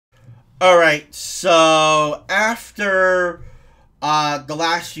Alright, so after the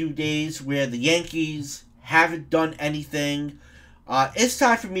last few days where the Yankees haven't done anything, it's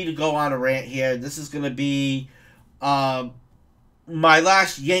time for me to go on a rant here. This is going to be my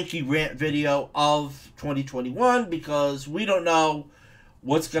last Yankee rant video of 2021 because we don't know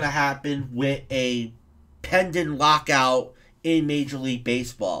what's going to happen with a pending lockout in Major League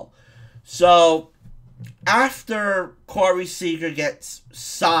Baseball. So, after Corey Seager gets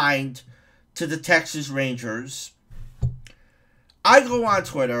signed to the Texas Rangers, I go on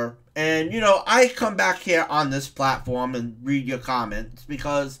Twitter and, I come back here on this platform and read your comments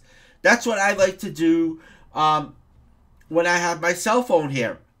because that's what I like to do when I have my cell phone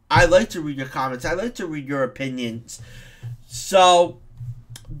here. I like to read your comments. I like to read your opinions. So,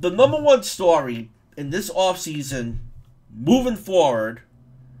 the number one story in this offseason, moving forward,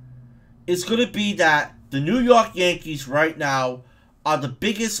 is going to be that the New York Yankees right now are the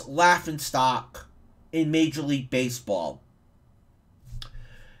biggest laughingstock in Major League Baseball.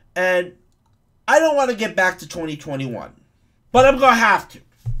 And I don't want to get back to 2021, but I'm going to have to.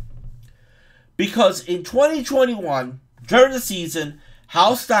 Because in 2021, during the season,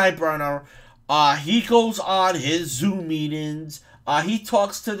 Hal Steinbrenner, he goes on his Zoom meetings, he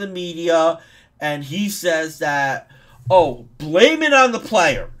talks to the media, and he says that, blame it on the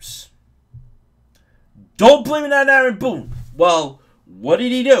players. Don't blame it on Aaron Boone. Well, what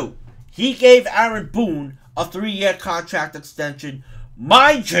did he do? He gave Aaron Boone a 3-year contract extension.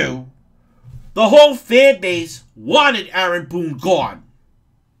 Mind you, the whole fan base wanted Aaron Boone gone.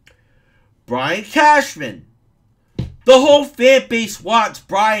 Brian Cashman. The whole fan base wants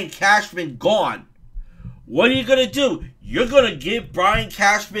Brian Cashman gone. What are you going to do? You're going to give Brian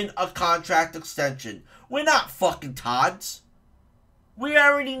Cashman a contract extension. We're not fucking Todds. We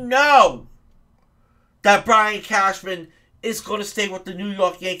already know that Brian Cashman is going to stay with the New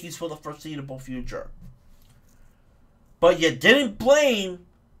York Yankees for the foreseeable future. But you didn't blame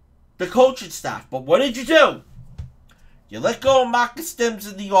the coaching staff. But what did you do? You let go of Marcus Stimms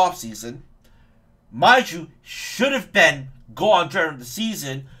in the offseason. Mind you, should have been gone during the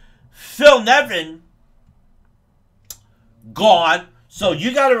season. Phil Nevin, gone. So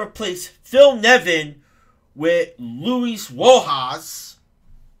you got to replace Phil Nevin with Luis Rojas.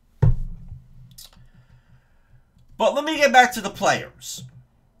 But let me get back to the players.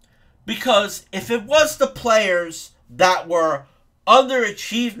 Because if it was the players that were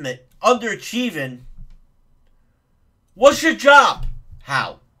underachieving, what's your job,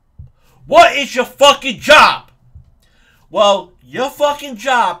 Hal? What is your fucking job? Well, your fucking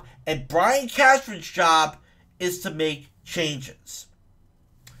job and Brian Cashman's job is to make changes.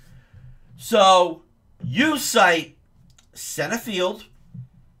 So, you cite center field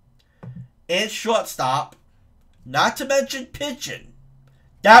and shortstop, not to mention pitching.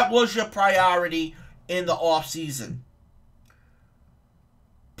 That was your priority in the offseason.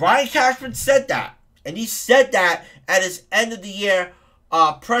 Brian Cashman said that. And he said that at his end of the year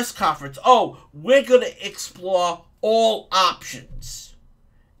press conference. We're going to explore all options.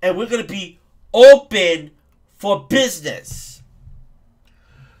 And we're going to be open for business.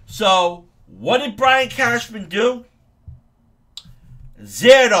 So, what did Brian Cashman do?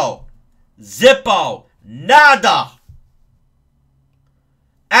 Zero. Zippo. Nada.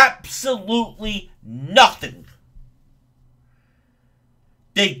 Absolutely nothing.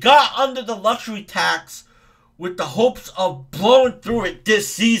 They got under the luxury tax with the hopes of blowing through it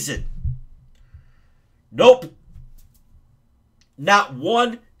this season. Nope. Not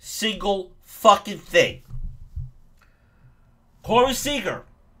one single fucking thing. Corey Seager,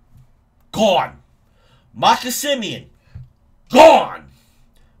 gone. Marcus Semien, gone.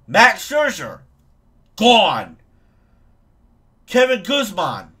 Max Scherzer, gone. Kevin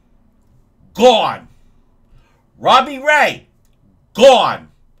Guzman, gone. Robbie Ray, gone.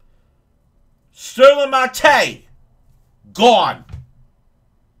 Sterling Marte, gone.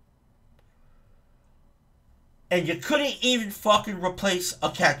 And you couldn't even fucking replace a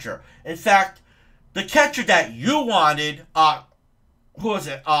catcher. In fact, the catcher that you wanted,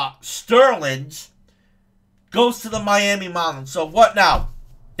 Sterling's, goes to the Miami Marlins. So what now?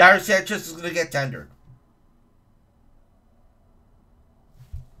 Darren Sanchez is going to get tendered.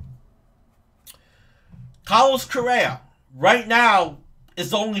 Carlos Correa, right now,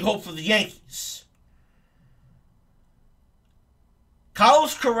 is the only hope for the Yankees.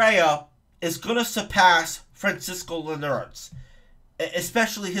 Carlos Correa is going to surpass Francisco Lindor's,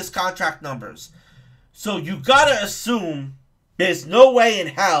 especially his contract numbers. So you got to assume there's no way in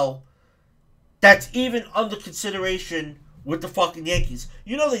hell that's even under consideration with the fucking Yankees.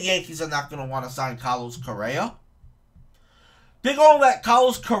 You know the Yankees are not going to want to sign Carlos Correa. They're going to let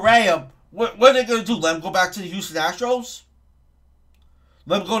Carlos Correa, what are they going to do? Let him go back to the Houston Astros?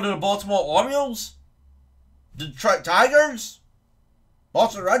 Let him go to the Baltimore Orioles? The Detroit Tigers?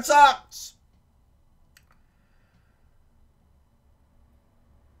 Boston Red Sox?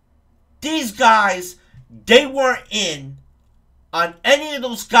 These guys, they weren't in on any of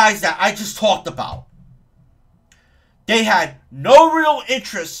those guys that I just talked about. They had no real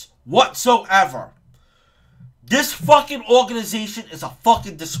interest whatsoever. This fucking organization is a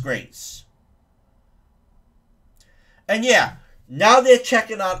fucking disgrace. And yeah, now they're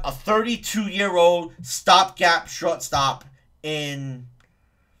checking on a 32-year-old stopgap shortstop in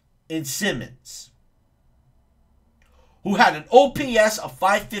Simmons, who had an OPS of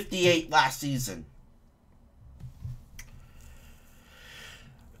 558 last season.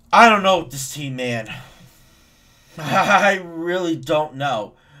 I don't know with this team, man. I really don't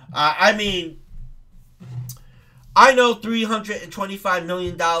know. I mean, I know $325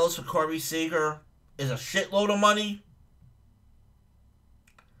 million for Corey Seager is a shitload of money.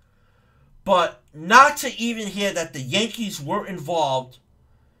 But not to even hear that the Yankees were involved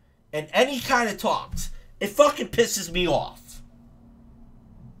in any kind of talks, it fucking pisses me off.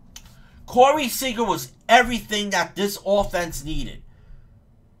 Corey Seager was everything that this offense needed.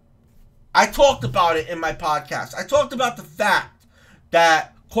 I talked about it in my podcast. I talked about the fact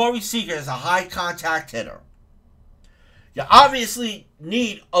that Corey Seager is a high contact hitter. You obviously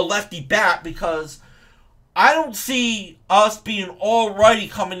need a lefty bat because I don't see us being alrighty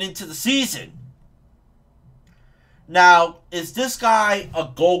coming into the season. Now, is this guy a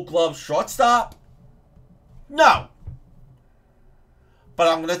Gold Glove shortstop? No. But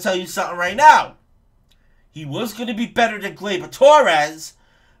I'm going to tell you something right now. He was going to be better than Gleyber Torres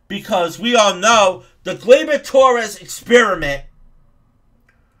because we all know the Gleyber Torres experiment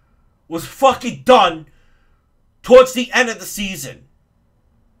was fucking done towards the end of the season.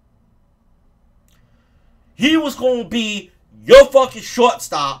 He was going to be your fucking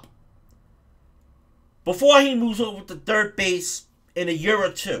shortstop before he moves over to third base in a year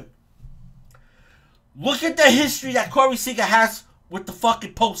or two. Look at the history that Corey Seager has with the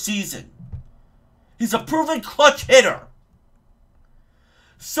fucking postseason. He's a proven clutch hitter.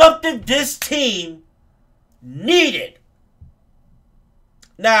 Something this team needed.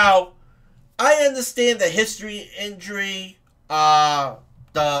 Now, I understand the injury, the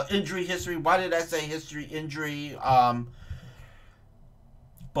injury history. Why did I say history, injury?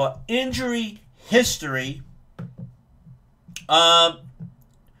 But injury history, that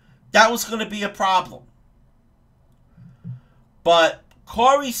was going to be a problem. But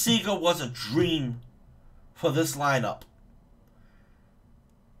Corey Seager was a dream for this lineup.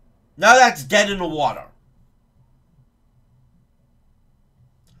 Now that's dead in the water.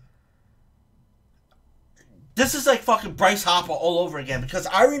 This is like fucking Bryce Harper all over again. Because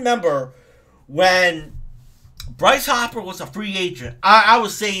I remember when Bryce Harper was a free agent, I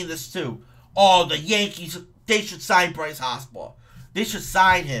was saying this too. Oh, the Yankees, they should sign Bryce Harper. They should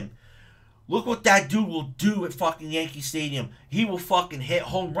sign him. Look what that dude will do at fucking Yankee Stadium. He will fucking hit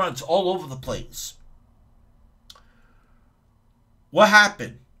home runs all over the place. What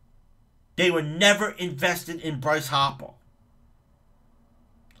happened? They were never invested in Bryce Harper.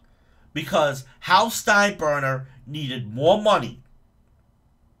 Because Hal Steinbrenner needed more money.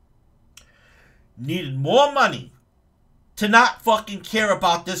 Needed more money to not fucking care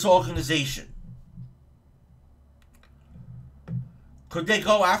about this organization. Could they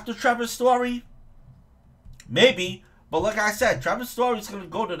go after Trevor Story? Maybe. But like I said, Trevor Story's going to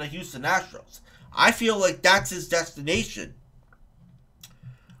go to the Houston Astros. I feel like that's his destination.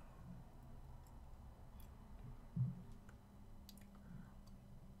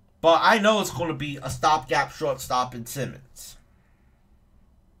 But I know it's going to be a stopgap shortstop in Simmons.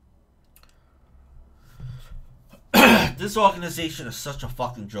 This organization is such a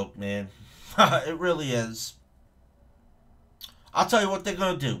fucking joke, man. It really is. I'll tell you what they're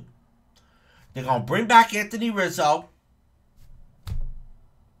going to do. They're going to bring back Anthony Rizzo.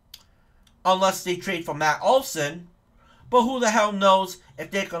 Unless they trade for Matt Olson. But who the hell knows if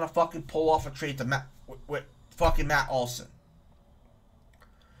they're going to fucking pull off a trade to with fucking Matt Olson.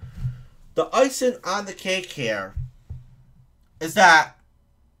 The icing on the cake here is that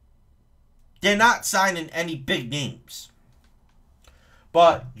they're not signing any big names.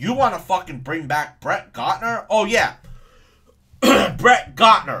 But you want to fucking bring back Brett Gardner? Oh, yeah. Brett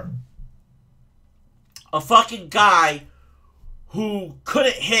Gardner. A fucking guy who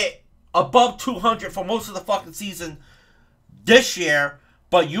couldn't hit above 200 for most of the fucking season this year.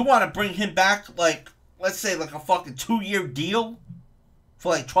 But you want to bring him back, like, let's say, like a fucking 2-year deal?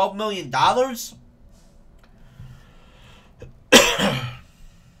 For like $12 million?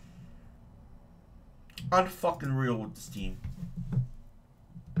 unfucking real with this team.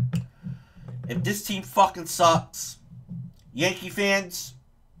 If this team fucking sucks, Yankee fans,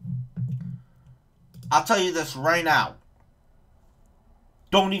 I'll tell you this right now.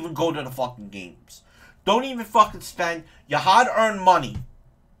 Don't even go to the fucking games. Don't even fucking spend your hard-earned money.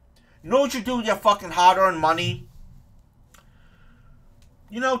 You know what you do with your fucking hard-earned money?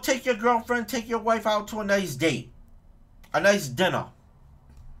 You know, take your girlfriend, take your wife out to a nice date. A nice dinner.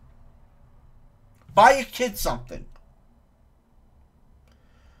 Buy your kids something.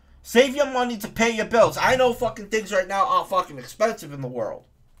 Save your money to pay your bills. I know fucking things right now are fucking expensive in the world.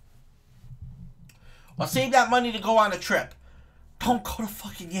 Or save that money to go on a trip. Don't go to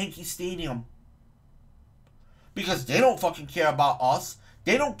fucking Yankee Stadium. Because they don't fucking care about us.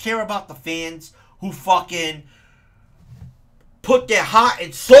 They don't care about the fans who fucking put their heart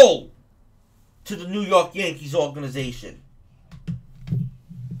and soul to the New York Yankees organization.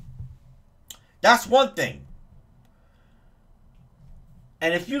 That's one thing.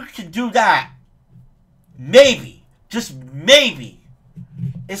 And if you can do that, maybe, just maybe,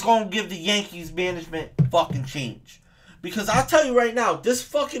 it's going to give the Yankees management fucking change. Because I'll tell you right now, this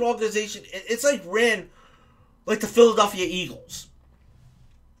fucking organization, it's like ran like the Philadelphia Eagles.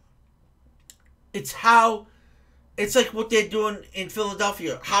 It's like what they're doing in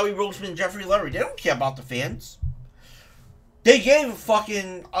Philadelphia. Howie Roseman, Jeffrey Lurie. They don't care about the fans. They gave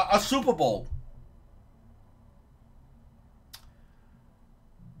fucking a Super Bowl.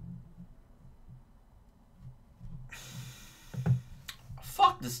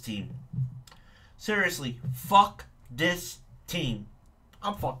 Fuck this team. Seriously, fuck this team.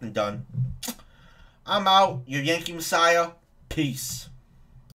 I'm fucking done. I'm out. Your Yankee Messiah. Peace.